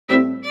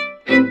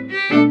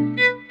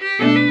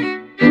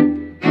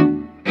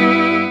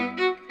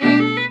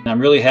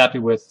really happy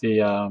with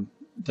the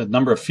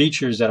number of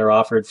features that are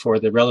offered for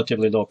the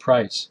relatively low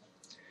price.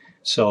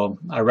 So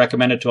I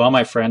recommend it to all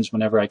my friends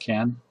whenever I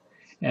can,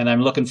 and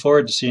I'm looking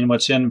forward to seeing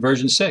what's in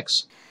version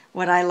 6.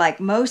 What I like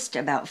most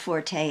about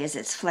FORTE is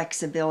its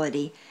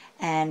flexibility,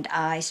 and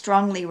I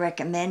strongly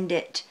recommend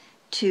it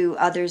to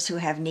others who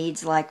have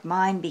needs like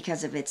mine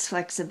because of its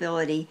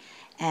flexibility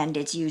and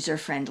its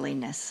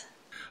user-friendliness.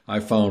 I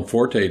found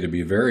FORTE to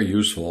be very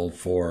useful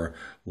for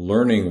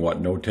learning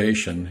what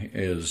notation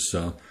is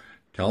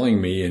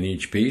telling me in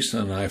each piece,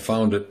 and I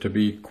found it to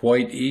be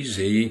quite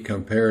easy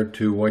compared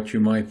to what you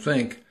might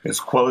think. Its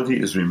quality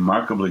is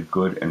remarkably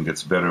good and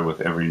gets better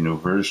with every new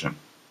version.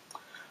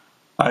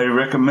 I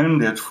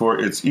recommend it for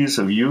its ease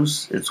of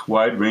use, its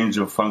wide range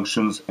of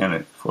functions,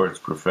 and for its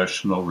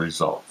professional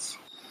results.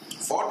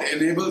 FORTE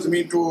enables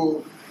me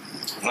to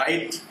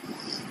write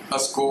a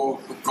score,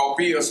 to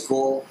copy a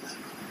score,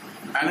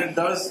 and it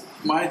does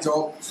my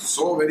job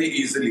so very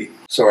easily.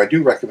 So I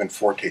do recommend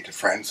FORTE to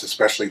friends,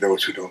 especially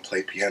those who don't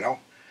play piano,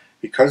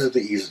 because of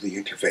the ease of the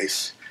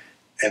interface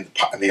and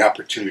the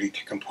opportunity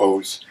to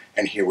compose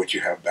and hear what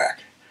you have back.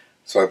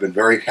 So I've been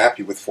very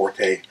happy with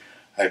FORTE.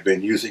 I've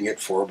been using it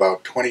for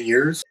about 20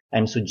 years.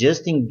 I'm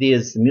suggesting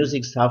this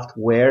music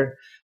software,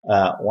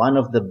 one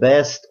of the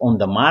best on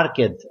the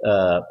market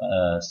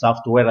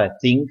software, I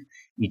think,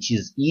 which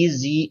is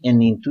easy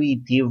and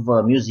intuitive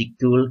music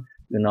tool,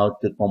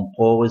 to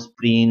compose,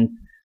 print,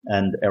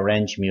 and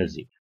arrange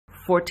music.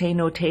 FORTE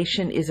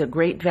notation is a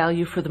great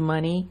value for the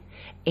money,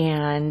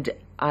 and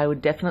I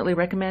would definitely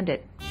recommend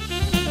it.